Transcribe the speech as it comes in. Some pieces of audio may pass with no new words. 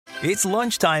It's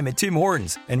lunchtime at Tim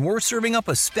Hortons, and we're serving up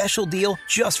a special deal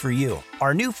just for you.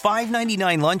 Our new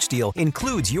 $5.99 lunch deal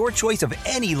includes your choice of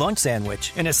any lunch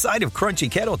sandwich and a side of crunchy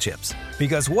kettle chips.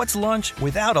 Because what's lunch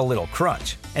without a little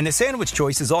crunch? And the sandwich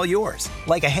choice is all yours,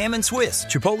 like a ham and Swiss,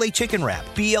 Chipotle chicken wrap,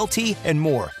 BLT, and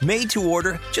more, made to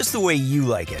order just the way you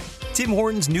like it. Tim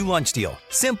Hortons' new lunch deal.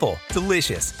 Simple,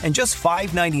 delicious, and just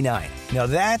 $5.99. Now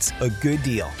that's a good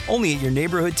deal. Only at your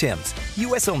neighborhood Tim's.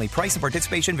 U.S. only. Price and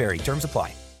participation vary. Terms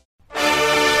apply.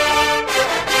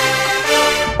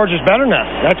 George is better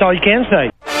now. That's all you can say.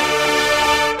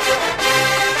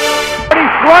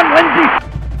 Run, Lindsey!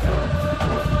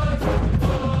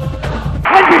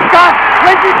 Lindsey, stop!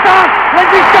 Lindsey, stop!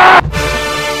 Lindsey, stop!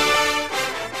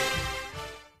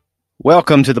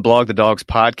 Welcome to the Blog the Dogs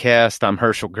podcast. I'm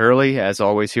Herschel Gurley, as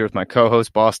always, here with my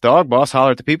co-host, Boss Dog. Boss, holler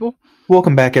at the people.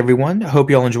 Welcome back, everyone. I hope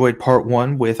you all enjoyed part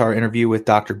one with our interview with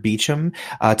Dr. Beecham.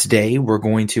 Today, we're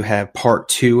going to have part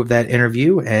two of that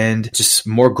interview and just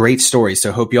more great stories,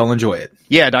 so hope you all enjoy it.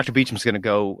 Yeah, Dr. Beecham's going to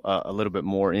go a little bit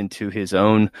more into his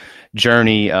own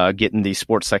journey getting the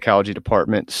sports psychology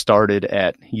department started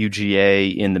at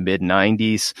UGA in the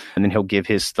mid-'90s, and then he'll give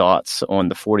his thoughts on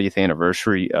the 40th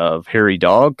anniversary of Hairy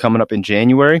Dog coming up in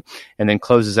January, and then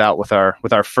closes out with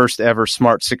our first ever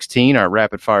Smart 16, our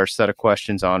rapid-fire set of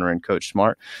questions honoring Coach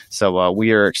Smart. So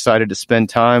we are excited to spend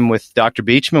time with Dr.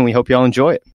 Beecham, and we hope y'all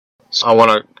enjoy it. So I want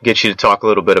to get you to talk a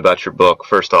little bit about your book.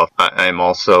 First off, I am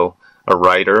also a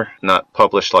writer, not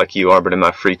published like you are, but in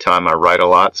my free time I write a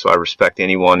lot, so I respect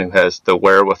anyone who has the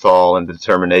wherewithal and the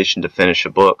determination to finish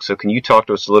a book. So can you talk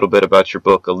to us a little bit about your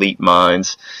book, Elite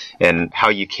Minds, and how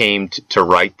you came to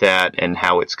write that and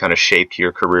how it's kind of shaped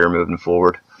your career moving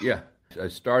forward? Yeah, I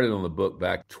started on the book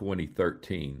back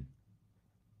 2013.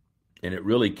 And it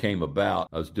really came about,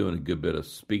 I was doing a good bit of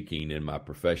speaking in my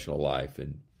professional life,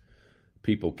 and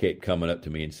people kept coming up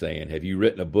to me and saying, have you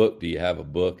written a book? Do you have a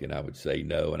book? And I would say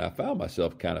no. And I found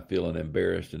myself kind of feeling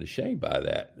embarrassed and ashamed by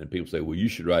that. And people say, well, you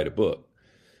should write a book.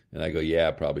 And I go, yeah,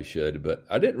 I probably should. But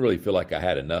I didn't really feel like I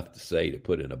had enough to say to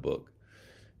put in a book.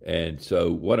 And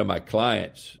so one of my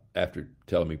clients, after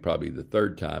telling me probably the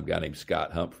third time, a guy named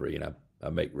Scott Humphrey, and I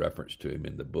make reference to him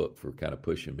in the book for kind of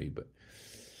pushing me, but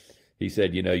he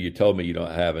said, you told me you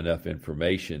don't have enough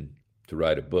information to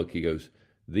write a book. He goes,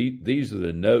 these are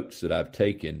the notes that I've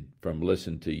taken from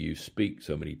listening to you speak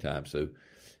so many times. So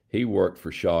he worked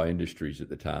for Shaw Industries at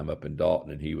the time up in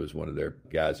Dalton, and he was one of their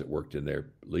guys that worked in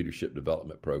their leadership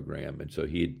development program. And so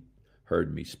he had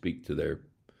heard me speak to their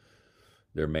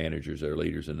managers, their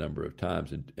leaders a number of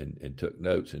times and took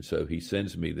notes. And so he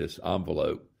sends me this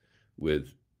envelope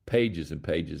with pages and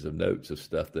pages of notes of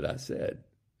stuff that I said.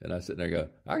 And I sit there and go,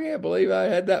 I can't believe I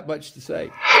had that much to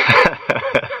say.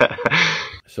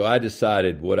 So I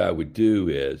decided what I would do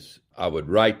is I would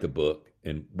write the book,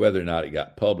 and whether or not it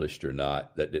got published or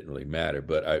not, that didn't really matter.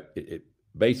 But it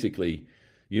basically,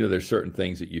 there's certain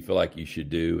things that you feel like you should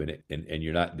do, and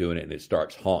you're not doing it, and it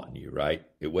starts haunting you, right?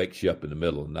 It wakes you up in the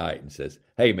middle of the night and says,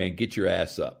 hey, man, get your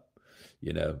ass up.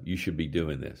 You should be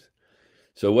doing this.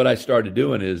 So what I started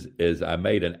doing is I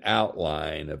made an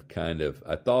outline of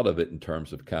I thought of it in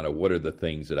terms of kind of what are the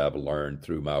things that I've learned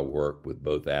through my work with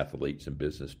both athletes and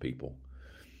business people.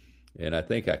 And I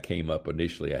think I came up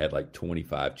initially, I had like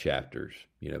 25 chapters,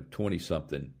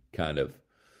 20-something kind of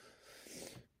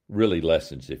really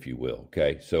lessons, if you will,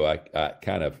 okay? So I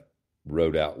kind of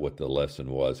wrote out what the lesson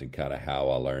was and kind of how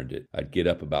I learned it. I'd get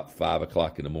up about 5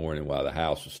 o'clock in the morning while the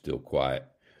house was still quiet,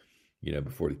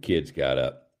 before the kids got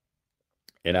up.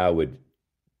 And I would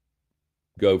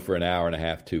go for an hour and a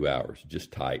half, 2 hours,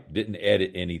 just type. Didn't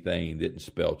edit anything, didn't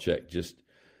spell check, just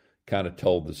kind of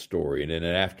told the story. And then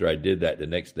after I did that, the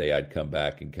next day I'd come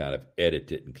back and kind of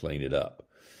edit it and clean it up.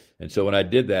 And so when I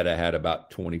did that, I had about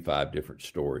 25 different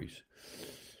stories.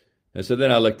 And so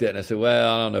then I looked at it and I said,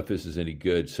 well, I don't know if this is any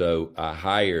good. So I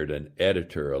hired an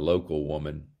editor, a local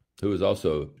woman, who was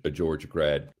also a Georgia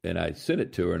grad. And I sent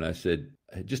it to her and I said,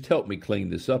 just help me clean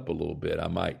this up a little bit. I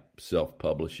might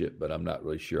self-publish it, but I'm not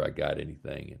really sure I got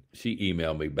anything. And she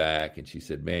emailed me back and she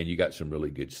said, man, you got some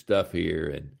really good stuff here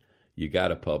and you got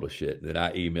to publish it. And then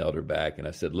I emailed her back and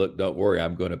I said, look, don't worry,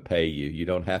 I'm going to pay you. You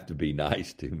don't have to be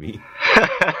nice to me.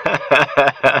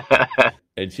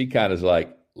 And she kind of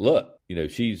like, look,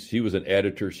 she was an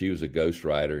editor, she was a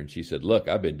ghostwriter, and she said, look,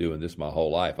 I've been doing this my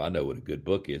whole life. I know what a good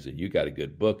book is, and you got a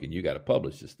good book, and you got to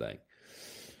publish this thing.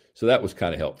 So that was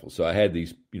kind of helpful. So I had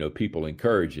these, people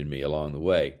encouraging me along the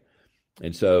way.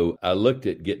 And so I looked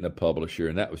at getting a publisher,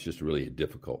 and that was just really a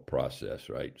difficult process,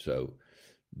 right? So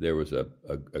there was a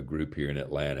group here in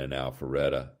Atlanta in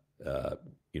Alpharetta,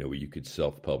 where you could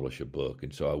self-publish a book.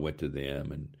 And so I went to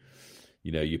them and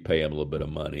you pay them a little bit of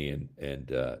money, and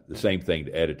the same thing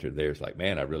to editor. There's like,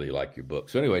 man, I really like your book.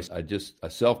 So anyways, I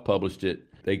self-published it.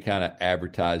 They kind of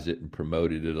advertised it and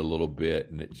promoted it a little bit,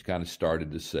 and it kind of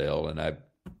started to sell. And I,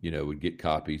 would get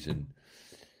copies and,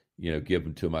 give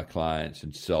them to my clients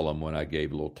and sell them when I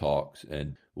gave little talks.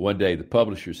 And one day the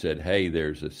publisher said, hey,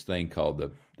 there's this thing called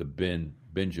the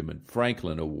Benjamin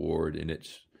Franklin Award, and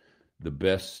it's the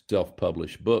best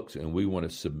self-published books, and we want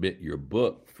to submit your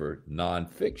book for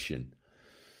nonfiction.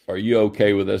 Are you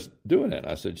okay with us doing that?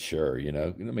 I said, sure.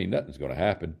 Nothing's going to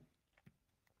happen.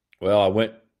 Well, I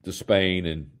went to Spain,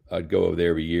 and I'd go over there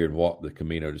every year and walk the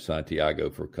Camino de Santiago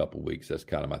for a couple of weeks. That's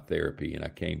kind of my therapy. And I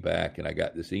came back, and I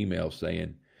got this email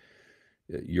saying,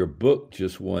 your book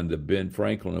just won the Ben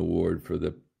Franklin Award for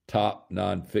the top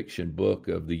nonfiction book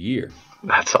of the year.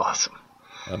 That's awesome.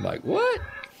 I'm like, what?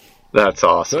 That's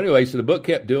awesome. So anyway, the book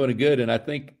kept doing good, and I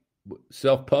think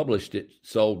self-published, it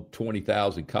sold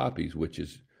 20,000 copies, which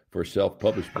is, for a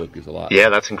self-published book, is a lot. Yeah,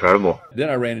 that's incredible. Then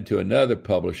I ran into another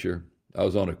publisher. I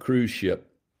was on a cruise ship,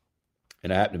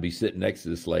 and I happened to be sitting next to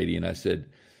this lady, and I said,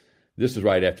 this is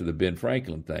right after the Ben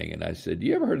Franklin thing, and I said,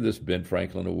 you ever heard of this Ben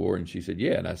Franklin Award? And she said,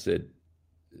 yeah. And I said,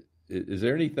 is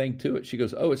there anything to it? She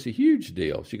goes, oh, it's a huge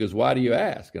deal. She goes, why do you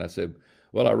ask? And I said,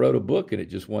 well, I wrote a book, and it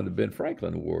just won the Ben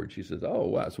Franklin Award. She says, oh,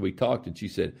 wow. So we talked, and she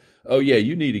said, oh, yeah,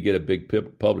 you need to get a big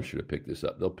publisher to pick this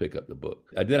up. They'll pick up the book.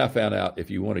 And then I found out if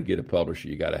you want to get a publisher,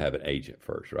 you got to have an agent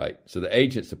first, right? So the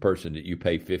agent's the person that you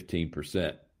pay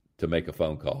 15% to make a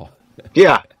phone call.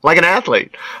 Yeah, like an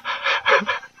athlete.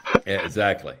 Yeah,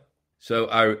 exactly. So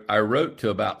I wrote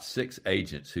to about 6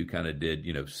 agents who kind of did,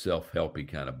 self-helpy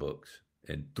kind of books,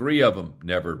 and 3 of them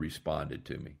never responded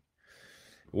to me.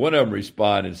 One of them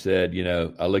responded and said,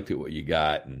 I looked at what you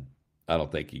got, and I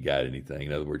don't think you got anything.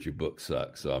 In other words, your book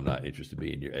sucks, so I'm not interested in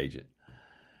being your agent.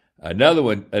 Another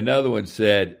one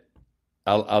said,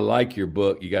 I like your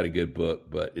book. You got a good book,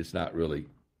 but it's not really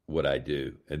what I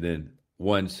do. And then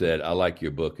one said, I like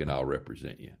your book, and I'll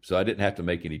represent you. So I didn't have to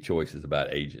make any choices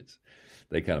about agents.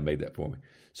 They kind of made that for me.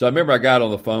 So I remember I got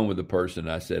on the phone with the person,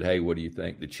 and I said, hey, what do you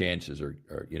think the chances are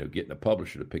getting a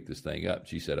publisher to pick this thing up?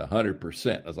 She said,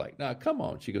 100%. I was like, no, come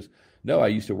on. She goes, no, I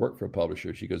used to work for a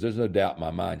publisher. She goes, there's no doubt in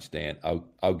my mind, Stan,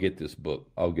 I'll get this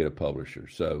book. I'll get a publisher.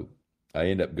 So I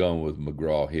ended up going with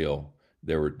McGraw-Hill.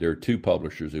 There were 2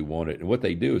 publishers who wanted it. And what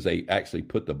they do is they actually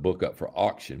put the book up for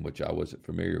auction, which I wasn't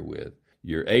familiar with.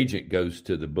 Your agent goes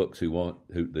to the books to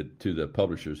the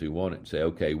publishers who want it and say,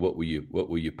 okay, what will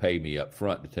you pay me up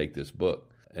front to take this book?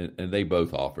 And they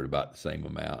both offered about the same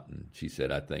amount. And she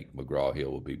said, I think McGraw-Hill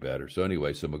will be better. So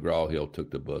anyway, McGraw-Hill took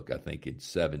the book, I think, in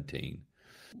 2017.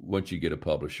 Once you get a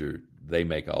publisher, they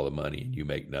make all the money and you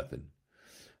make nothing,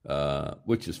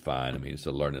 which is fine. I mean, it's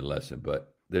a learning lesson,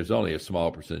 but there's only a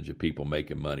small percentage of people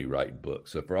making money writing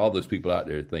books. So for all those people out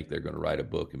there who think they're going to write a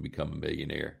book and become a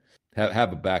millionaire,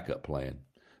 have a backup plan.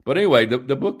 But anyway, the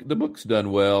book's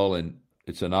done well, and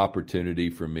it's an opportunity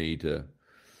for me to,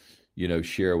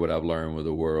 share what I've learned with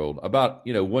the world. About,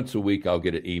 once a week, I'll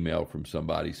get an email from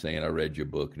somebody saying, I read your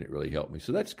book and it really helped me.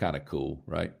 So that's kind of cool,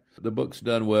 right? The book's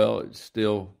done well. It's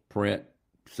still print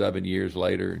 7 years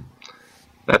later.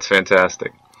 That's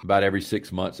fantastic. About every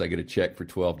 6 months, I get a check for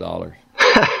 $12.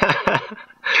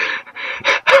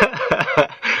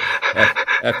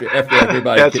 after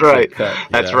everybody That's gets right. their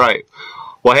cut. That's right.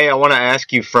 Well, hey, I want to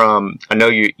ask you I know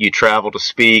you travel to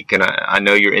speak, and I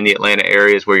know you're in the Atlanta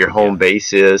areas where your home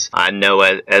base is. I know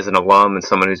as an alum and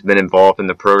someone who's been involved in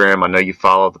the program, I know you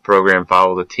follow the program,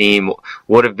 follow the team.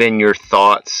 What have been your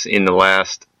thoughts in the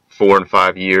last 4 and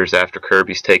 5 years after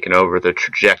Kirby's taken over, the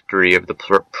trajectory of the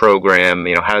program?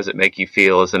 How does it make you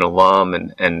feel as an alum,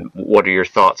 and what are your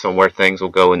thoughts on where things will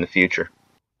go in the future?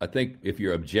 I think if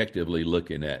you're objectively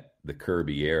looking at the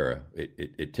Kirby era,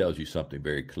 it tells you something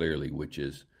very clearly, which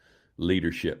is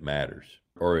leadership matters,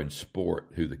 or in sport,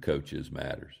 who the coach is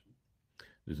matters.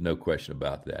 There's no question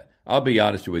about that. I'll be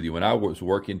honest with you, when I was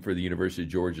working for the University of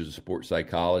Georgia as a sports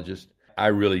psychologist, I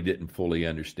really didn't fully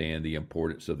understand the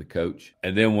importance of the coach.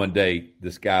 And then one day,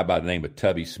 this guy by the name of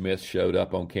Tubby Smith showed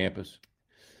up on campus.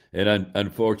 And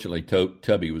unfortunately,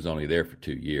 Tubby was only there for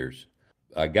 2 years.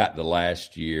 I got the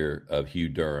last year of Hugh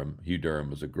Durham. Hugh Durham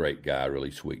was a great guy,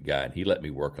 really sweet guy, and he let me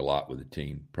work a lot with the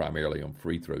team, primarily on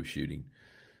free throw shooting.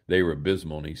 They were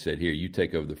abysmal, and he said, here, you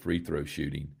take over the free throw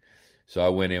shooting. So I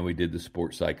went in, we did the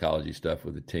sports psychology stuff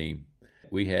with the team.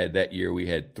 That year we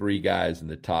had 3 guys in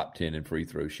the top 10 in free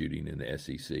throw shooting in the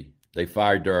SEC. They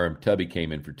fired Durham. Tubby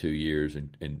came in for 2 years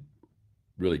and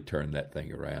really turned that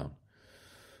thing around.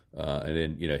 And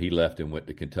then, he left and went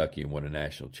to Kentucky and won a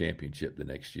national championship the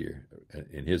next year.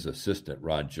 And his assistant,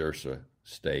 Ron Jersa,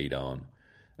 stayed on.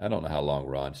 I don't know how long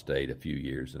Ron stayed, a few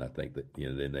years, and I think that,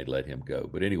 then they let him go.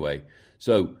 But anyway,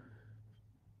 so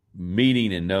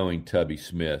meeting and knowing Tubby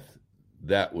Smith,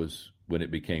 that was when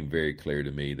it became very clear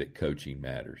to me that coaching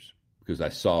matters, because I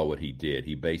saw what he did.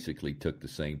 He basically took the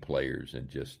same players and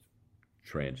just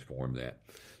transformed that.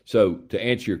 So to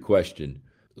answer your question,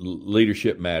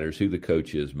 leadership matters. Who the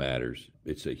coach is matters.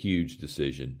 It's a huge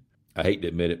decision. I hate to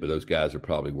admit it, but those guys are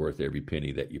probably worth every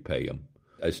penny that you pay them.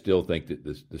 I still think that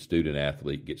the student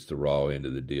athlete gets the raw end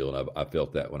of the deal, and I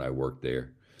felt that when I worked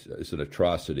there. It's an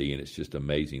atrocity, and it's just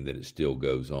amazing that it still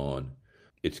goes on.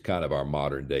 It's kind of our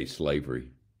modern day slavery,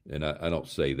 and I don't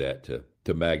say that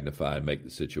to magnify and make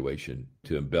the situation,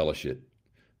 to embellish it,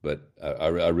 but I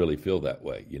really feel that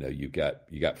way. You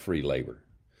got free labor,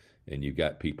 and you've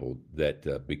got people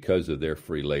that because of their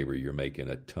free labor, you're making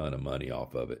a ton of money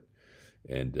off of it,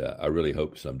 and I really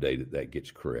hope someday that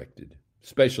gets corrected,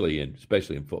 especially in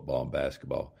football and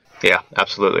basketball. Yeah,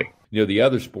 absolutely. The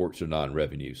other sports are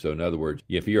non-revenue. So in other words,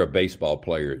 if you're a baseball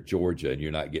player at Georgia and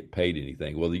you're not getting paid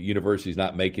anything, well, the university's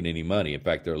not making any money. In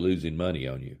fact, they're losing money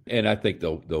on you. And I think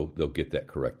they'll get that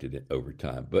corrected over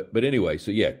time. But anyway,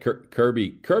 so yeah,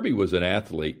 Kirby was an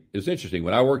athlete. It's interesting.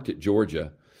 When I worked at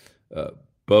Georgia,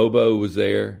 Bobo was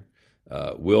there,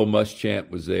 Will Muschamp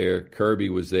was there, Kirby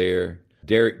was there,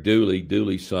 Derek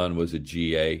Dooley's son was a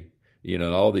GA. And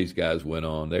all these guys went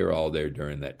on. They were all there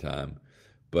during that time.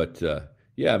 But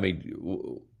yeah, I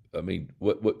mean,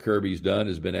 what Kirby's done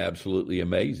has been absolutely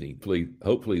amazing.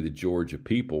 Hopefully, the Georgia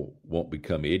people won't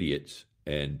become idiots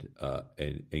and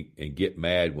get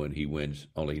mad when he wins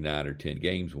only 9 or 10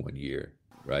 games one year,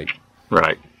 right?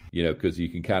 Right. Because you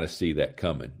can kind of see that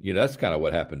coming. That's kind of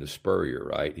what happened to Spurrier,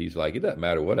 right? He's like, it doesn't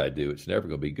matter what I do; it's never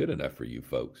going to be good enough for you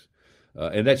folks,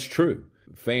 and that's true.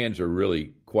 Fans are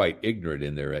really quite ignorant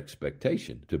in their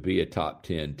expectation. To be a top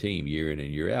 10 team year in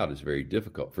and year out is very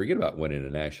difficult. Forget about winning a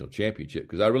national championship,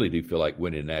 because I really do feel like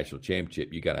winning a national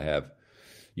championship, you got to have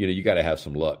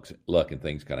some luck, and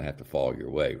things kind of have to fall your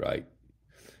way, right?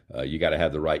 You got to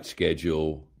have the right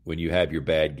schedule. When you have your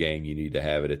bad game, you need to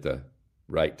have it at the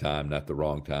right time, not the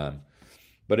wrong time.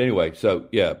 But anyway, so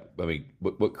yeah, I mean,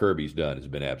 what Kirby's done has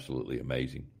been absolutely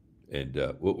amazing,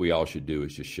 and what we all should do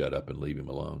is just shut up and leave him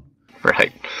alone.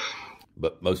 Right.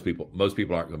 But most people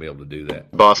aren't going to be able to do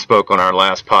that. Boss spoke on our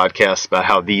last podcast about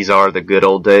how these are the good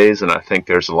old days, and I think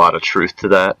there's a lot of truth to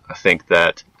that. I think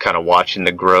that kind of watching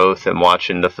the growth and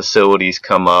watching the facilities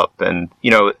come up, and,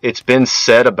 it's been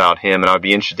said about him, and I'd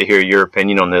be interested to hear your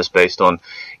opinion on this based on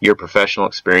your professional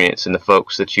experience and the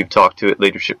folks that you've talked to at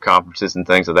leadership conferences and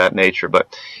things of that nature.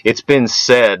 But it's been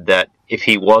said that if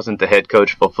he wasn't the head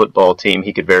coach of a football team,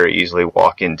 he could very easily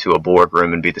walk into a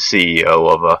boardroom and be the CEO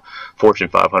of a Fortune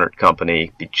 500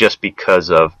 company just because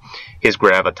of his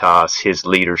gravitas, his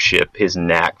leadership, his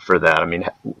knack for that. I mean,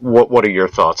 what are your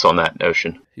thoughts on that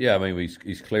notion? Yeah, I mean,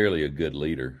 he's clearly a good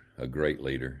leader, a great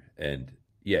leader. And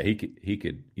yeah, he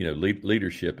could,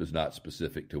 leadership is not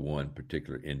specific to one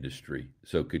particular industry.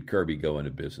 So could Kirby go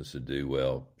into business and do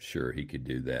well? Sure, he could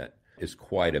do that. It's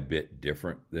quite a bit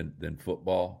different than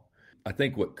football. I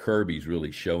think what Kirby's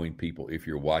really showing people, if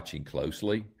you're watching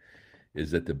closely,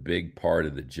 is that the big part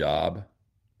of the job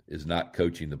is not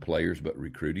coaching the players, but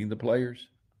recruiting the players.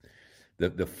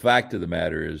 The fact of the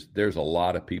matter is there's a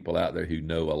lot of people out there who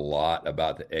know a lot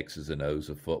about the X's and O's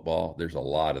of football. There's a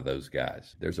lot of those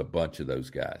guys. There's a bunch of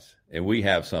those guys. And we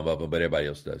have some of them, but everybody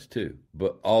else does too.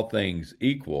 But all things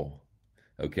equal,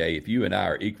 okay, if you and I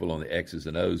are equal on the X's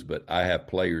and O's, but I have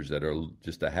players that are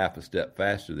just a half a step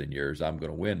faster than yours, I'm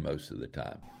going to win most of the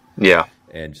time. Yeah.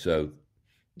 And so,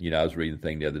 I was reading a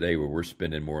thing the other day where we're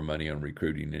spending more money on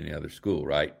recruiting than any other school,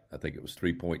 right? I think it was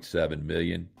 $3.7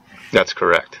 million. That's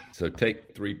correct. So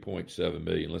take $3.7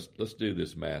 million. Let's do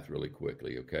this math really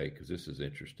quickly, okay? Because this is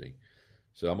interesting.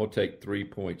 So I'm going to take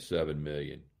 $3.7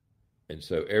 million. And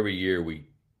so every year we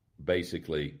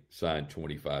basically sign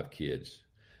 25 kids.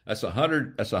 That's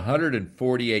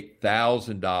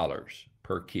 $148,000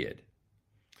 per kid.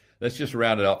 Let's just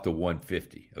round it up to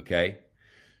 150, okay?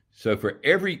 So for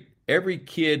every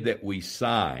kid that we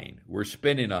sign, we're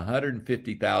spending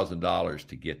 $150,000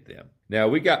 to get them. Now,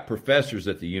 we got professors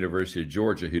at the University of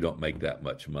Georgia who don't make that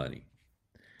much money,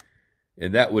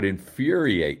 and that would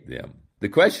infuriate them. The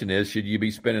question is, should you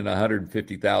be spending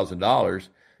 $150,000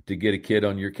 to get a kid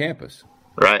on your campus?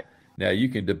 Right. Now, you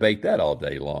can debate that all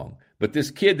day long. But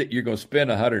this kid that you're going to spend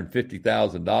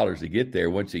 $150,000 to get there,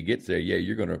 once he gets there, yeah,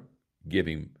 you're going to give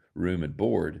him room and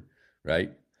board,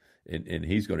 right? And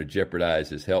he's going to jeopardize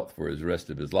his health for the rest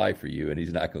of his life for you, and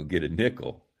he's not going to get a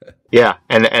nickel. Yeah,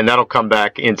 and that'll come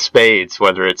back in spades,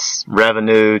 whether it's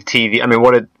revenue, TV. I mean,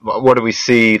 what did we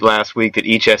see last week that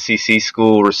each SEC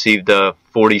school received a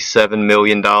 $47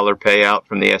 million payout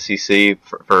from the SEC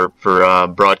for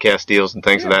broadcast deals and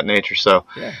things of that nature. So,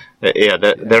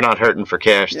 they're not hurting for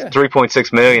cash. Yeah.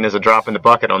 $3.6 million is a drop in the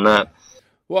bucket on that.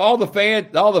 Well, all the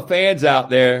fans out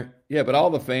there. Yeah, but all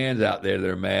the fans out there that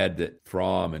are mad that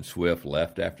Fromm and Swift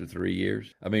left after 3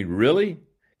 years. I mean, really?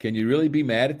 Can you really be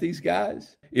mad at these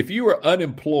guys? If you were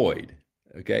unemployed,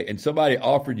 okay, and somebody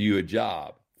offered you a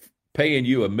job paying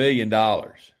you $1 million,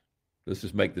 let's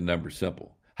just make the number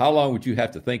simple. How long would you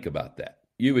have to think about that?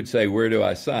 You would say, where do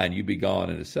I sign? You'd be gone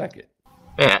in a second.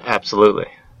 Yeah, absolutely.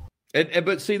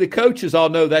 But see, the coaches all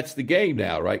know that's the game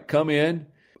now, right? Come in,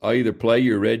 I'll either play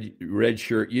you or red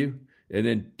shirt you, and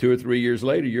then 2 or 3 years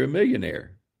later, you're a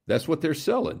millionaire. That's what they're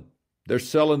selling. They're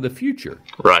selling the future.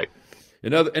 Right.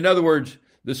 In other words,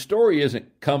 the story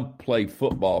isn't come play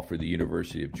football for the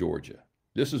University of Georgia.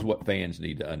 This is what fans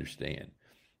need to understand.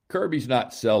 Kirby's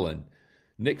not selling,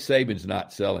 Nick Saban's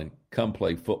not selling, come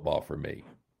play football for me.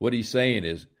 What he's saying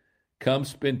is, come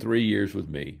spend 3 years with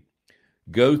me,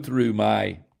 go through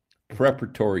my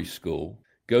preparatory school,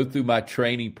 go through my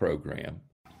training program.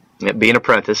 Yeah, be an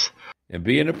apprentice. And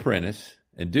be an apprentice,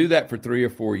 and do that for 3 or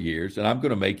 4 years, and I'm going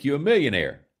to make you a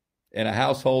millionaire and a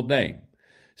household name.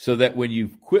 So that when you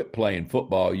quit playing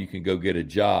football, you can go get a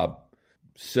job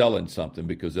selling something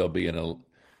because there'll be an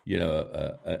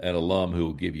alum who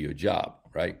will give you a job,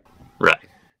 right? Right.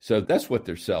 So that's what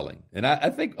they're selling. And I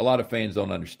think a lot of fans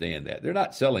don't understand that. They're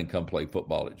not selling come play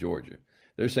football at Georgia.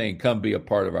 They're saying come be a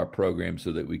part of our program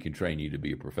so that we can train you to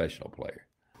be a professional player.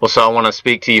 Well, so I want to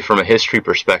speak to you from a history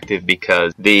perspective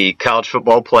because the college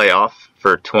football playoff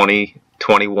for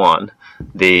 2021,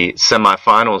 the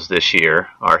semifinals this year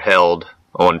are held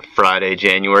on Friday,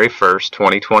 January 1st,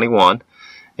 2021,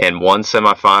 and one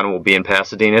semifinal will be in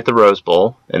Pasadena at the Rose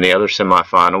Bowl, and the other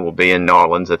semifinal will be in New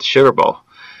Orleans at the Sugar Bowl.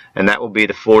 And that will be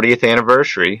the 40th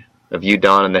anniversary of you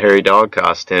donning the hairy dog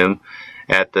costume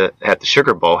at the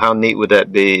Sugar Bowl. How neat would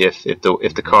that be if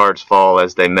the cards fall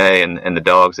as they may, and the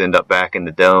dogs end up back in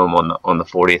the dome on the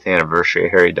 40th anniversary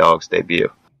of Hairy Dog's debut?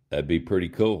 That'd be pretty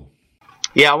cool.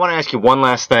 Yeah, I want to ask you one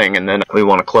last thing, and then we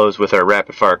want to close with our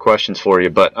rapid-fire questions for you.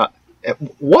 But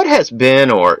what has been,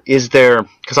 or is there,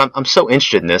 because I'm so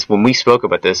interested in this, when we spoke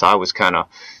about this, I was kind of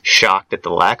shocked at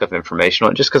the lack of information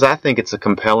on it, just because I think it's a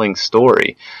compelling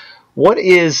story. What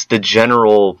is the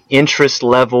general interest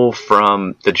level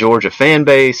from the Georgia fan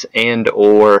base, and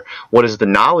or what is the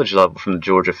knowledge level from the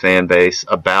Georgia fan base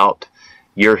about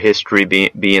your history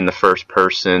being the first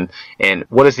person, and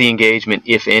what is the engagement,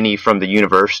 if any, from the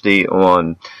university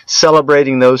on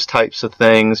celebrating those types of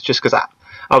things? Just because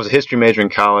I was a history major in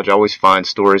college, I always find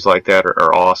stories like that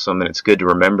are awesome, and it's good to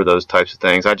remember those types of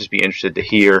things. I'd just be interested to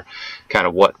hear kind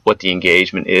of what the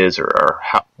engagement is, or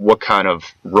what kind of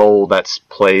role that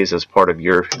plays as part of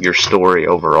your story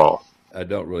overall. I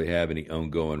don't really have any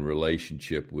ongoing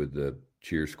relationship with the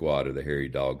cheer squad or the hairy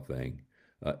dog thing.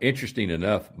 Interesting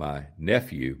enough, my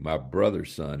nephew, my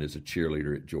brother's son, is a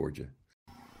cheerleader at Georgia.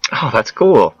 Oh, that's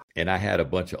cool. And I had a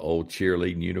bunch of old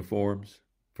cheerleading uniforms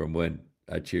from when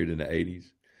I cheered in the 80s.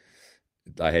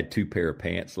 I had 2 pair of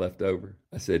pants left over.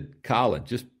 I said, Colin,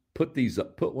 just put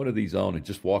one of these on and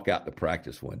just walk out to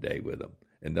practice one day with them.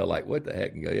 And they're like, what the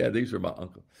heck? And go, yeah, these are my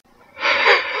uncle.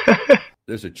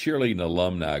 There's a cheerleading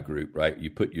alumni group, right? You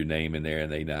put your name in there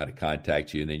and they know how to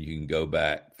contact you, and then you can go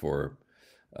back for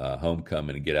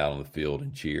homecoming and get out on the field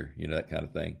and cheer, that kind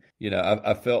of thing.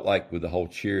 I felt like with the whole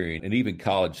cheering and even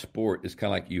college sport, it's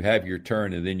kind of like you have your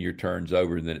turn and then your turn's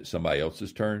over and then it's somebody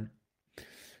else's turn.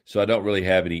 So I don't really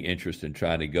have any interest in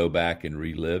trying to go back and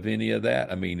relive any of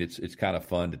that. I mean, it's kind of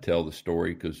fun to tell the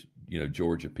story because,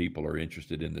 Georgia people are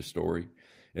interested in the story.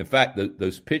 In fact,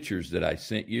 those pictures that I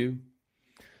sent you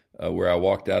where I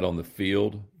walked out on the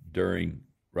field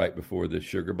right before the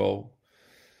Sugar Bowl,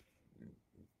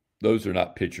 those are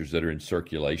not pictures that are in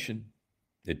circulation.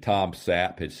 And Tom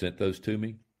Sapp had sent those to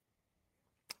me.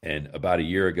 And about a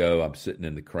year ago, I'm sitting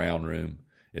in the Crown Room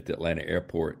at the Atlanta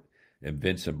airport, and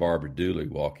Vince and Barbara Dooley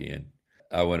walk in.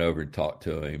 I went over and talked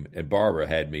to him, and Barbara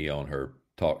had me on her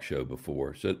talk show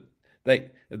before. So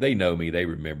they know me, they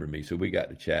remember me. So we got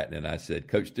to chatting, and I said,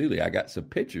 Coach Dooley, I got some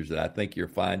pictures that I think you'll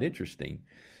find interesting.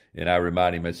 And I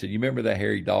reminded him, I said, you remember that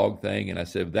hairy dog thing? And I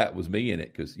said, that was me in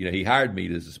it, because he hired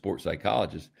me as a sports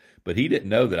psychologist, but he didn't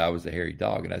know that I was a hairy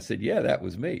dog. And I said, yeah, that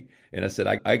was me. And I said,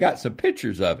 I got some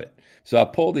pictures of it. So I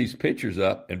pulled these pictures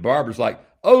up, and Barbara's like,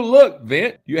 oh, look,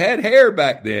 Vint, you had hair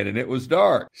back then and it was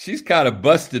dark. She's kind of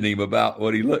busting him about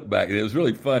what he looked back then. It was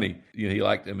really funny. He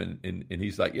liked him and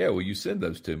he's like, yeah, well, you send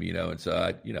those to me, And so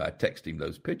I text him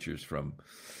those pictures from,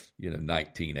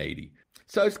 1980.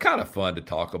 So it's kind of fun to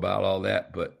talk about all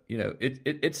that, but,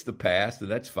 it's the past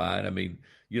and that's fine. I mean,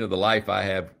 the life I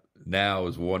have now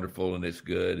is wonderful and it's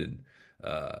good. And,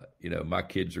 my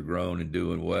kids are grown and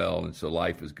doing well. And so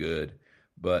life is good.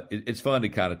 But it's fun to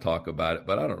kind of talk about it,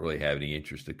 but I don't really have any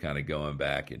interest in kind of going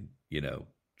back and,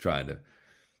 trying to,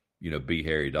 be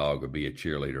Harry Dog or be a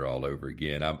cheerleader all over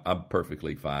again. I'm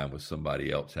perfectly fine with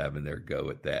somebody else having their go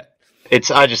at that.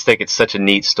 I just think it's such a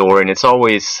neat story, and it's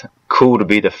always cool to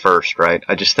be the first, right?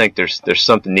 I just think there's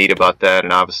something neat about that,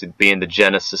 and obviously being the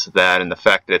genesis of that and the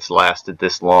fact that it's lasted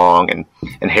this long,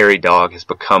 and Harry Dog has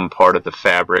become part of the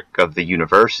fabric of the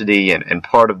university and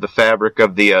part of the fabric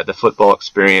of the football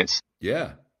experience.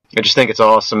 Yeah. I just think it's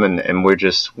awesome, and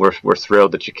we're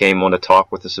thrilled that you came on to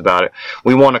talk with us about it.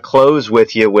 We want to close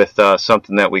with you with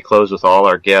something that we close with all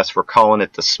our guests. We're calling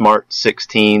it the Smart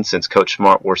 16, since Coach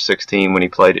Smart wore 16 when he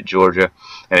played at Georgia,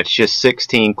 and it's just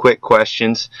 16 quick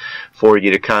questions for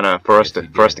you to for us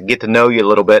to get to know you a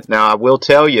little bit. Now, I will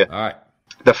tell you, all right,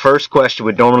 the first question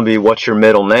would normally be, what's your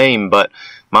middle name? But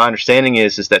my understanding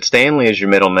is that Stanley is your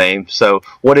middle name. So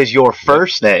what is your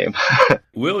first name?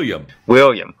 William.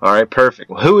 William. All right,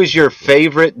 perfect. Who is your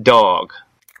favorite dog?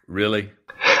 Really?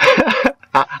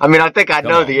 I think I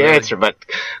know the answer, but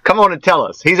come on and tell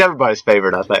us. He's everybody's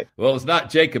favorite, I think. Well, it's not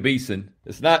Jacob Eason.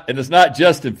 It's not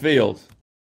Justin Fields.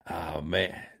 Oh,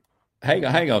 man.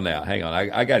 Hang on now. Hang on.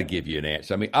 I got to give you an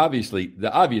answer. Obviously,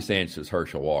 the obvious answer is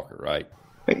Herschel Walker, right?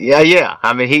 Yeah.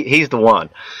 He's the one.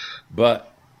 But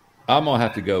I'm going to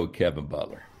have to go with Kevin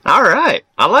Butler. All right.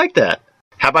 I like that.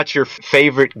 How about your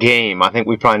favorite game? I think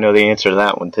we probably know the answer to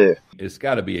that one, too. It's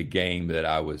got to be a game that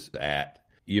I was at.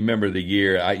 You remember the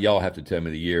year, y'all have to tell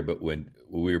me the year, but when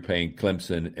we were playing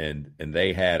Clemson and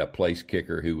they had a place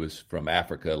kicker who was from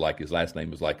Africa, like his last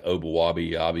name was like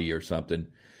Obuwabi Abi or something,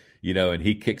 and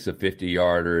he kicks a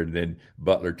 50-yarder, and then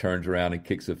Butler turns around and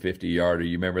kicks a 50-yarder.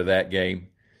 You remember that game?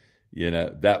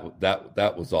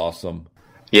 That was awesome.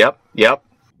 Yep.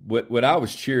 When I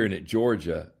was cheering at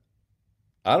Georgia,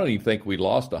 I don't even think we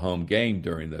lost a home game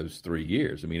during those 3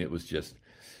 years. It was just,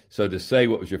 so to say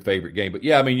what was your favorite game, but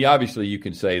yeah, obviously you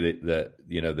can say that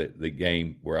the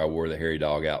game where I wore the Harry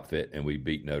Dog outfit and we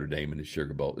beat Notre Dame in the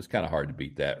Sugar Bowl. It's kind of hard to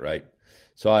beat that, right?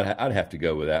 So I'd have to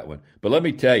go with that one. But let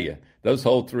me tell you, those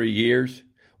whole 3 years,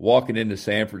 walking into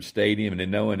Sanford Stadium and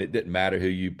then knowing it didn't matter who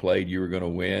you played, you were going to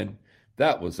win.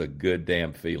 That was a good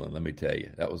damn feeling, let me tell you.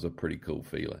 That was a pretty cool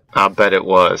feeling. I bet it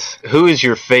was. Who is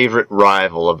your favorite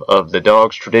rival of the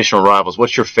Dogs' traditional rivals?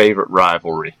 What's your favorite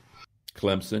rivalry?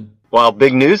 Clemson. Well,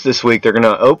 big news this week. They're going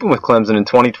to open with Clemson in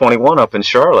 2021 up in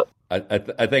Charlotte. I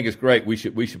think it's great. We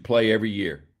should play every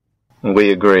year.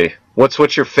 We agree.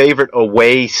 What's your favorite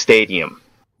away stadium?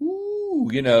 Ooh,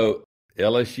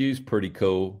 LSU's pretty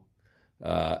cool.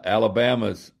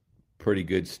 Alabama's pretty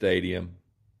good stadium.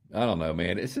 I don't know,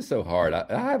 man. It's just so hard. I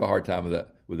have a hard time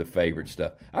with the favorite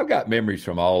stuff. I've got memories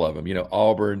from all of them.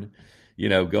 Auburn,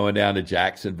 going down to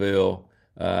Jacksonville.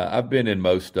 I've been in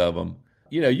most of them.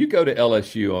 You go to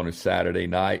LSU on a Saturday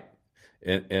night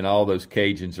and all those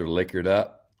Cajuns are liquored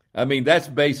up. That's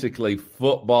basically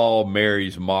football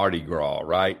Mary's Mardi Gras,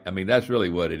 right? That's really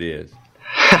what it is.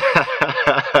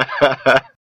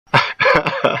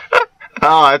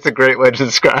 Oh, that's a great way to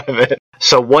describe it.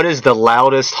 So what is the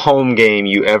loudest home game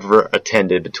you ever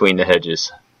attended between the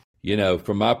hedges?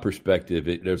 From my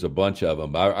perspective, there's a bunch of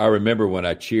them. I remember when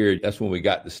I cheered, that's when we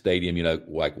got the stadium,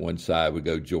 like one side would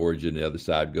go Georgia and the other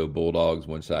side would go Bulldogs,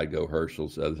 one side go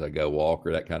Herschel's, the other side go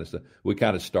Walker, that kind of stuff. We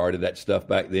kind of started that stuff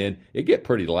back then. It get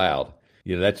pretty loud.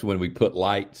 That's when we put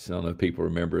lights. I don't know if people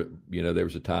remember, there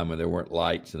was a time when there weren't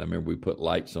lights, and I remember we put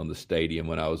lights on the stadium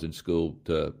when I was in school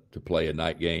to play a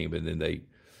night game, and then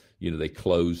they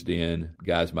closed in.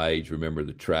 Guys my age remember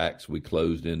the tracks. We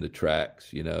closed in the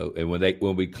tracks, and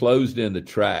when we closed in the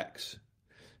tracks,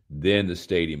 then the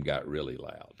stadium got really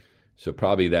loud. So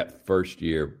probably that first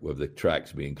year of the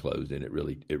tracks being closed in, it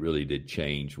really did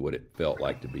change what it felt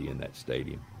like to be in that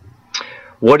stadium.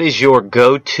 What is your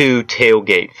go-to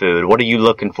tailgate food? What are you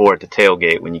looking for at the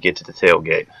tailgate when you get to the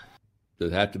tailgate?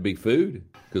 Does it have to be food?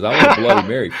 Because I want a Bloody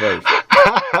Mary first.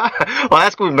 Well,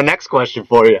 that's going to be my next question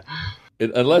for you.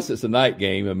 Unless it's a night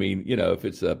game. If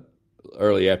it's a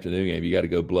early afternoon game, you got to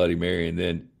go Bloody Mary, and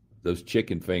then those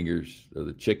chicken fingers or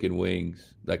the chicken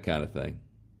wings, that kind of thing.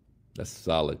 That's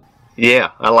solid.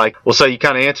 Yeah, I like. Well, so you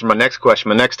kind of answered my next question.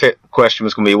 My next question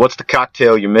was going to be, what's the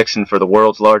cocktail you're mixing for the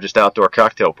world's largest outdoor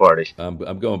cocktail party? I'm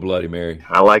going Bloody Mary.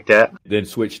 I like that. Then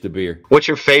switch to beer. What's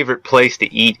your favorite place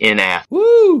to eat in Athens?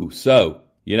 Woo! So,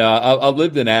 I've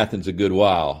lived in Athens a good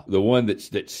while. The one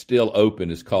that's still open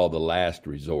is called The Last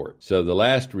Resort. So The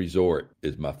Last Resort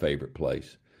is my favorite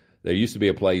place. There used to be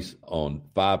a place on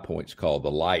 5 Points called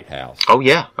The Lighthouse. Oh,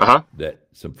 yeah. That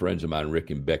some friends of mine, Rick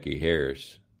and Becky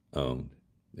Harris, owned.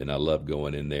 And I love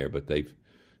going in there, but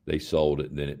they sold it,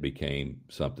 and then it became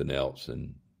something else,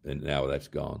 and now that's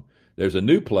gone. There's a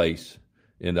new place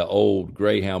in the old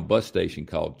Greyhound bus station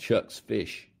called Chuck's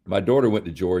Fish. My daughter went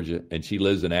to Georgia, and she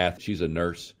lives in Athens. She's a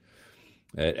nurse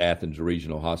at Athens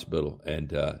Regional Hospital, and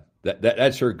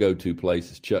that's her go-to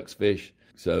place is Chuck's Fish.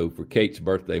 So for Kate's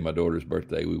birthday, my daughter's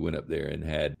birthday, we went up there and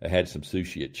had some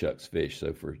sushi at Chuck's Fish.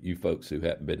 So for you folks who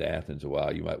haven't been to Athens a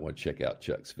while, you might want to check out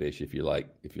Chuck's Fish if you like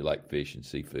fish and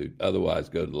seafood. Otherwise,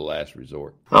 go to The Last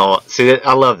Resort. Oh, see,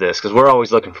 I love this because we're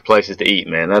always looking for places to eat,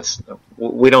 man.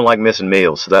 We don't like missing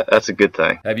meals, so that's a good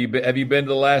thing. Have you been to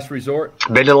The Last Resort?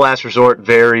 Been to The Last Resort.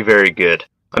 Very, very good.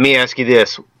 Let me ask you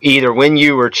this. Either when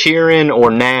you were cheering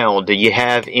or now, do you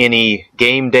have any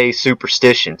game day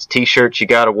superstitions? T-shirts you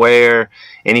got to wear,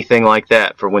 anything like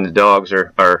that for when the dogs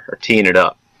are teeing it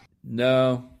up?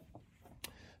 No,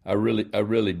 I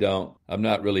really don't. I'm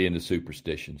not really into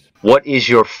superstitions. What is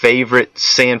your favorite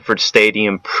Sanford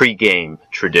Stadium pregame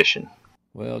tradition?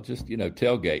 Well, just,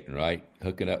 tailgating, right?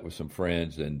 Hooking up with some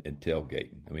friends and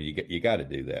tailgating. I mean, you got to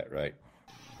do that, right?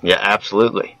 Yeah,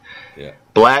 absolutely. Yeah.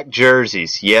 Black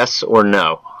jerseys, yes or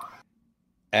no?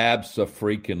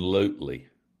 Abso-freaking-lutely.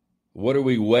 What are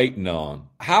we waiting on?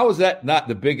 How is that not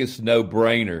the biggest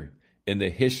no-brainer in the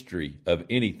history of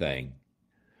anything?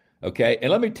 Okay,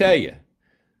 and let me tell you,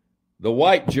 the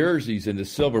white jerseys and the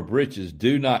silver breeches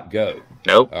do not go.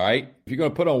 Nope. All right? If you're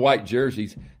going to put on white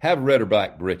jerseys, have red or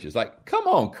black breeches. Like, come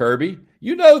on, Kirby.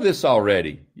 You know this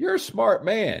already. You're a smart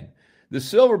man. The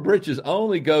silver breeches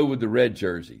only go with the red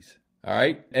jerseys. All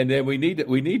right. And then we need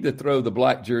to throw the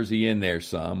black jersey in there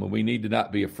some, and we need to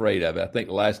not be afraid of it. I think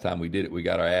the last time we did it, we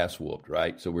got our ass whooped,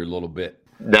 right? So we're a little bit.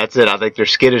 That's it. I think they're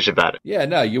skittish about it. Yeah,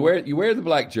 no, you wear the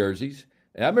black jerseys.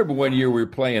 And I remember one year we were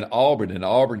playing Auburn, and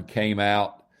Auburn came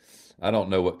out, I don't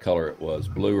know what color it was,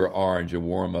 blue or orange, and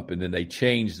wore them up. And then they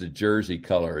changed the jersey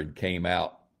color and came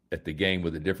out at the game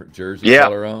with a different jersey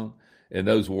color on. And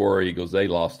those War Eagles, they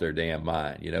lost their damn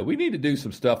mind. We need to do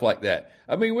some stuff like that.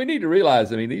 I mean, we need to realize,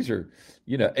 these are,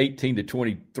 18 to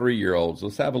 23-year-olds.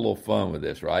 Let's have a little fun with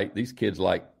this, right? These kids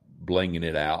like blinging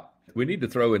it out. We need to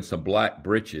throw in some black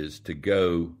breeches to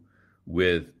go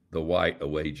with the white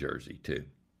away jersey, too.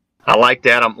 I like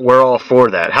that. We're all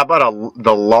for that. How about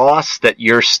the loss that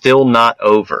you're still not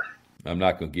over? I'm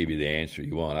not going to give you the answer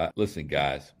you want. Listen,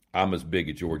 guys, I'm as big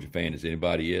a Georgia fan as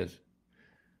anybody is.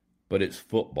 But it's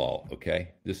football,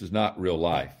 okay? This is not real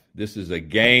life. This is a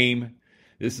game.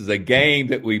 This is a game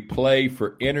that we play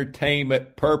for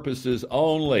entertainment purposes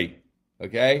only,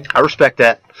 okay? I respect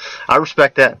that.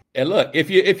 And look, if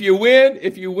you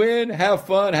win, have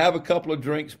fun, have a couple of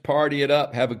drinks, party it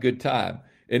up, have a good time.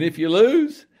 And if you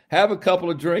lose, have a couple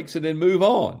of drinks and then move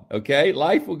on, okay?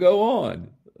 Life will go on.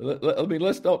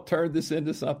 Let's don't turn this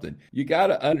into something. You got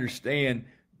to understand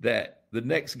that the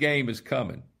next game is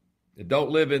coming.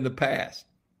 Don't live in the past.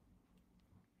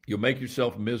 You'll make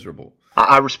yourself miserable.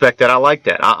 I respect that. I like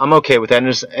that. I'm okay with that.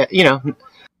 And just,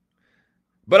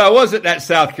 But I was at that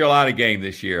South Carolina game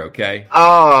this year, okay?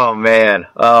 Oh, man.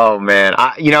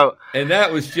 And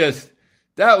that was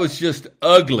just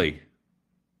ugly.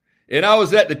 And I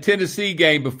was at the Tennessee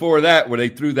game before that where they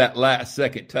threw that last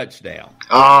second touchdown.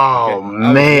 Oh, okay? Man. I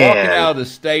was walking out of the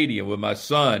stadium with my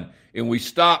son, and we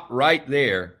stopped right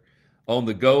there on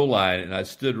the goal line, and I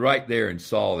stood right there and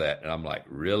saw that, and I'm like,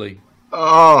 really?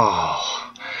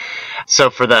 Oh. So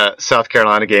for the South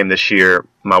Carolina game this year,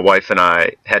 my wife and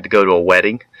I had to go to a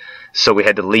wedding, so we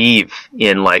had to leave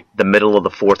in like the middle of the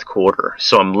fourth quarter.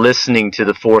 So I'm listening to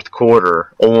the fourth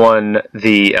quarter on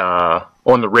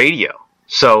the radio.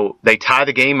 So they tie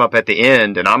the game up at the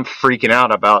end, and I'm freaking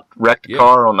out about wrecked the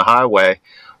car on the highway.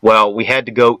 Well, we had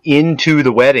to go into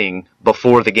the wedding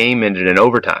before the game ended in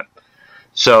overtime.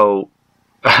 So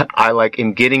I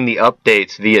am getting the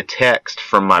updates via text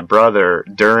from my brother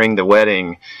during the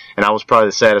wedding, and I was probably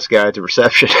the saddest guy at the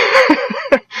reception.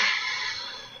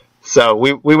 So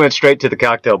we went straight to the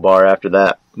cocktail bar after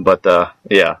that. But that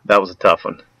was a tough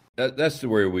one. That's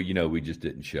where we just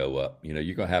didn't show up. You're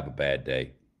going to have a bad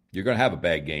day. You're going to have a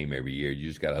bad game every year. You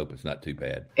just got to hope it's not too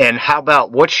bad. And how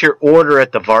about, what's your order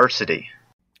at the varsity?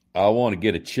 I want to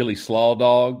get a chili slaw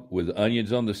dog with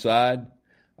onions on the side.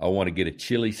 I want to get a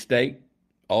chili steak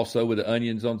also with the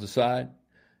onions on the side.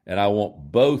 And I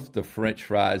want both the French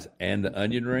fries and the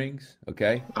onion rings,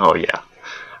 okay? Oh, yeah.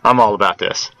 I'm all about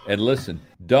this. And listen,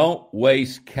 don't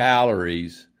waste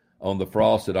calories on the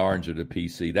frosted orange or the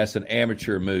PC. That's an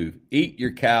amateur move. Eat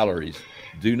your calories.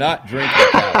 Do not drink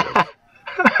your calories.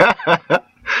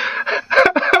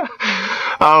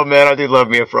 Oh, man, I do love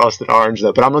me a frosted orange,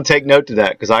 though. But I'm going to take note to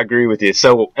that because I agree with you.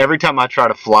 So every time I try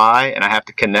to fly and I have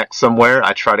to connect somewhere,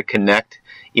 I try to connect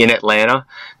in Atlanta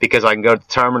because I can go to the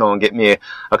terminal and get me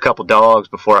a couple dogs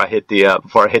before I hit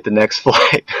the next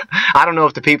flight. I don't know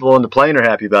if the people on the plane are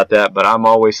happy about that, but I'm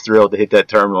always thrilled to hit that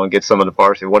terminal and get some of the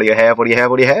varsity. What do you have? What do you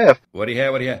have? What do you have? What do you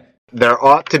have? What do you have? There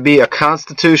ought to be a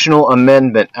constitutional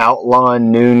amendment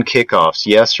outlawing noon kickoffs.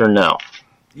 Yes or no?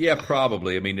 Yeah,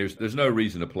 probably. I mean, there's no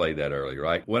reason to play that early,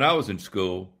 right? When I was in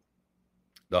school,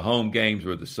 the home games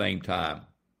were the same time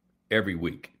every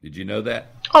week. Did you know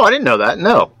that? Oh, I didn't know that.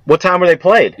 No. What time were they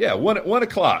played? Yeah, 1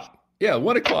 o'clock. Yeah,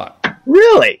 1 o'clock.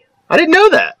 Really? I didn't know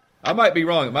that. I might be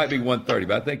wrong. It might be 1:30,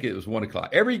 but I think it was 1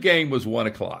 o'clock. Every game was 1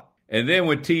 o'clock. And then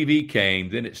when TV came,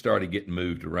 then it started getting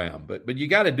moved around. But you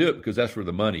got to do it because that's where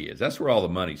the money is. That's where all the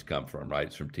money's come from, right?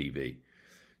 It's from TV.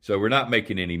 So you're not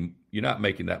making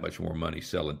that much more money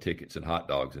selling tickets and hot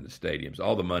dogs in the stadiums.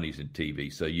 All the money's in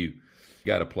TV. So you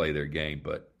got to play their game.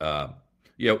 But,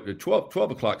 12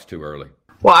 o'clock's too early.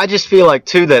 Well, I just feel like,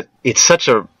 too, that it's such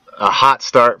a hot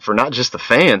start for not just the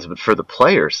fans, but for the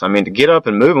players. I mean, to get up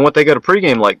and move, and what they go to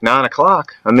pregame like 9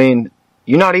 o'clock. I mean,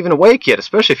 you're not even awake yet,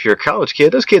 especially if you're a college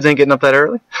kid. Those kids ain't getting up that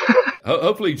early.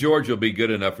 Hopefully Georgia will be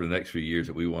good enough for the next few years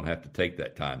that we won't have to take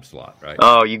that time slot, right?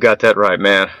 Oh, you got that right,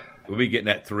 man. We'll be getting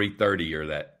that 3:30 or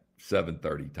that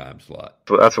 7:30 time slot.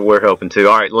 Well, that's what we're hoping to.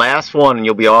 All right, last one, and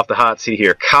you'll be off the hot seat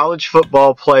here. College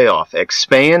football playoff.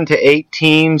 Expand to 8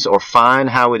 teams or find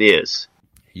how it is?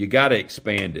 You got to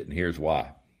expand it, and here's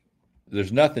why.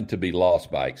 There's nothing to be lost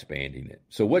by expanding it.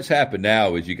 So what's happened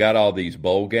now is you got all these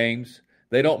bowl games.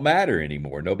 They don't matter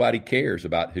anymore. Nobody cares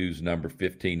about who's number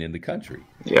 15 in the country.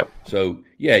 Yep. So,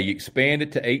 yeah, you expand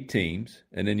it to 8 teams,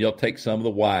 and then you'll take some of the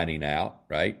whining out,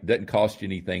 right? It doesn't cost you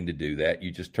anything to do that.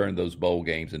 You just turn those bowl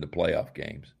games into playoff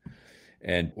games.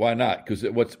 And why not? Because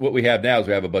what we have now is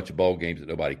we have a bunch of bowl games that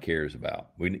nobody cares about.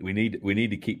 We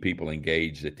need to keep people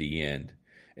engaged at the end,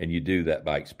 and you do that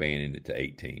by expanding it to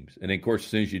 8 teams. And, then, of course, as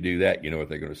soon as you do that, you know what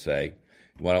they're going to say.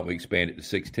 Why don't we expand it to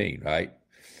 16, right?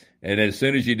 And then as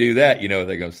soon as you do that, you know what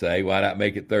they're going to say. Why not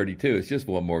make it 32? It's just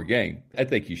one more game. I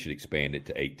think you should expand it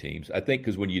to 8 teams. I think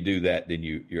because when you do that, then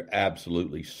you're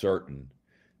absolutely certain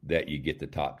that you get the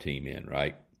top team in,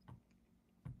 right?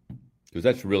 Because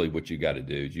that's really what you got to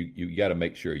do. Is you got to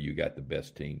make sure you got the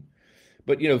best team.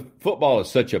 But, football is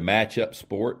such a matchup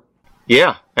sport.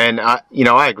 Yeah, and I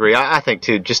agree. I think,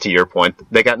 too, just to your point,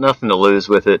 they got nothing to lose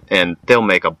with it, and they'll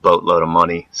make a boatload of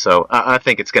money. So I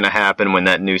think it's going to happen when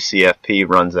that new CFP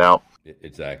runs out.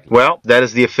 Exactly. Well, that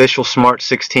is the official Smart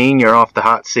 16. You're off the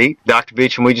hot seat. Dr.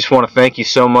 Beecham, we just want to thank you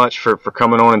so much for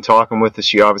coming on and talking with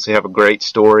us. You obviously have a great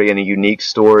story and a unique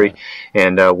story,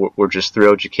 and we're just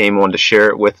thrilled you came on to share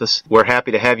it with us. We're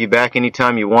happy to have you back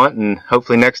anytime you want, and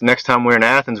hopefully next time we're in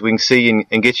Athens, we can see you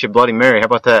and get you a Bloody Mary. How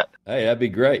about that? Hey, that'd be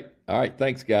great. All right,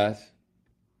 thanks, guys.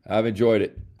 I've enjoyed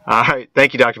it. All right.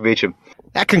 Thank you, Dr. Beecham.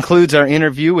 That concludes our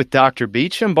interview with Dr.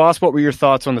 Beecham. Boss, what were your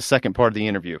thoughts on the second part of the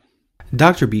interview?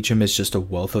 Dr. Beecham is just a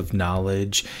wealth of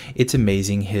knowledge. It's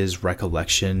amazing his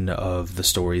recollection of the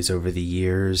stories over the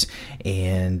years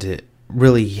and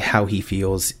really how he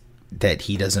feels that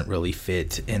he doesn't really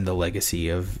fit in the legacy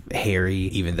of Harry,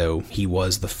 even though he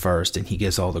was the first, and he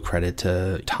gives all the credit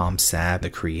to Tom Sapp, the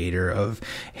creator of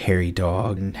Harry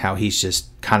Dog, and how he's just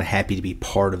kind of happy to be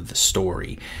part of the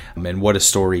story. And what a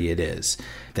story it is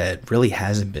that really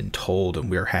hasn't been told,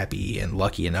 and we're happy and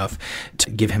lucky enough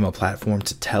to give him a platform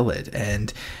to tell it.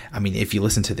 And I mean, if you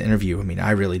listen to the interview, I mean,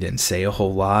 I really didn't say a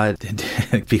whole lot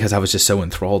because I was just so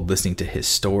enthralled listening to his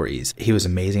stories. He was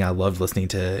amazing. I loved listening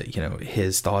to,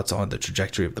 his thoughts on the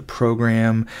trajectory of the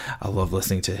program. I love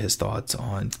listening to his thoughts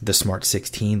on the Smart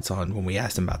 16s, on when we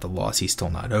asked him about the loss he's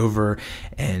still not over,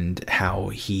 and how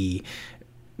he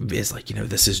is like,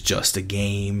 this is just a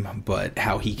game, but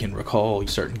how he can recall a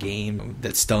certain game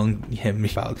that stung him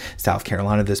about South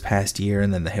Carolina this past year,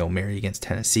 and then the Hail Mary against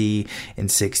Tennessee in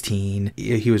 2016.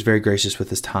 He was very gracious with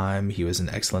his time. He was an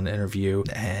excellent interview,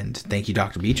 and thank you,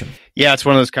 Dr. Beecham. Yeah, it's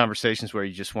one of those conversations where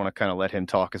you just want to kind of let him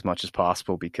talk as much as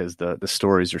possible because the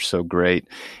stories are so great.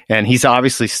 And he's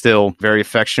obviously still very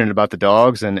affectionate about the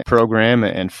Dogs and program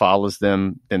and follows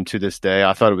them to this day.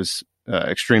 I thought it was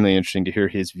extremely interesting to hear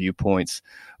his viewpoints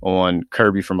on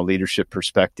Kirby from a leadership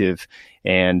perspective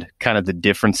and kind of the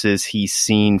differences he's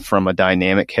seen from a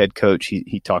dynamic head coach.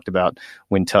 He talked about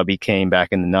when Tubby came back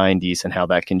in the 90s and how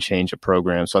that can change a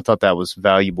program. So I thought that was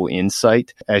valuable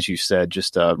insight. As you said,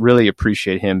 just really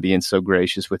appreciate him being so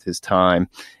gracious with his time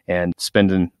and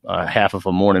spending half of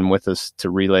a morning with us to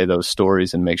relay those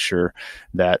stories and make sure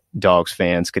that Dogs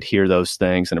fans could hear those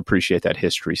things and appreciate that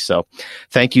history. So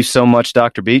thank you so much,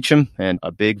 Dr. Beecham, and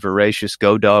a big, voracious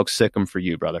Go Dogs Sick'em for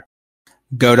you, brother.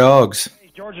 Go Dogs.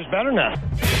 George is better now.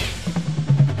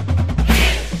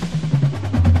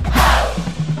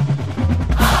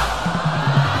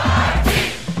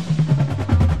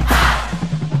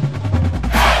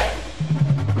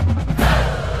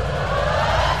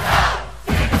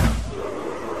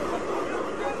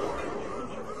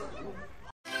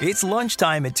 It's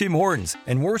lunchtime at Tim Hortons,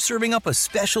 and we're serving up a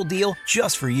special deal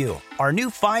just for you. Our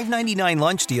new $5.99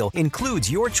 lunch deal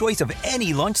includes your choice of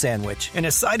any lunch sandwich and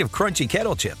a side of crunchy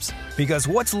kettle chips. Because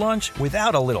what's lunch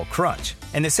without a little crunch?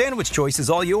 And the sandwich choice is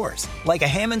all yours, like a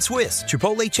ham and Swiss,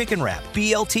 Chipotle chicken wrap,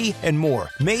 BLT, and more,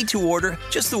 made to order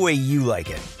just the way you like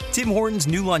it. Tim Hortons'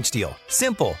 new lunch deal.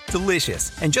 Simple,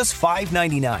 delicious, and just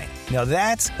 $5.99. Now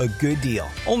that's a good deal.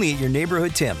 Only at your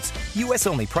neighborhood Tim's. U.S.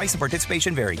 only. Price and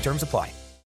participation vary. Terms apply.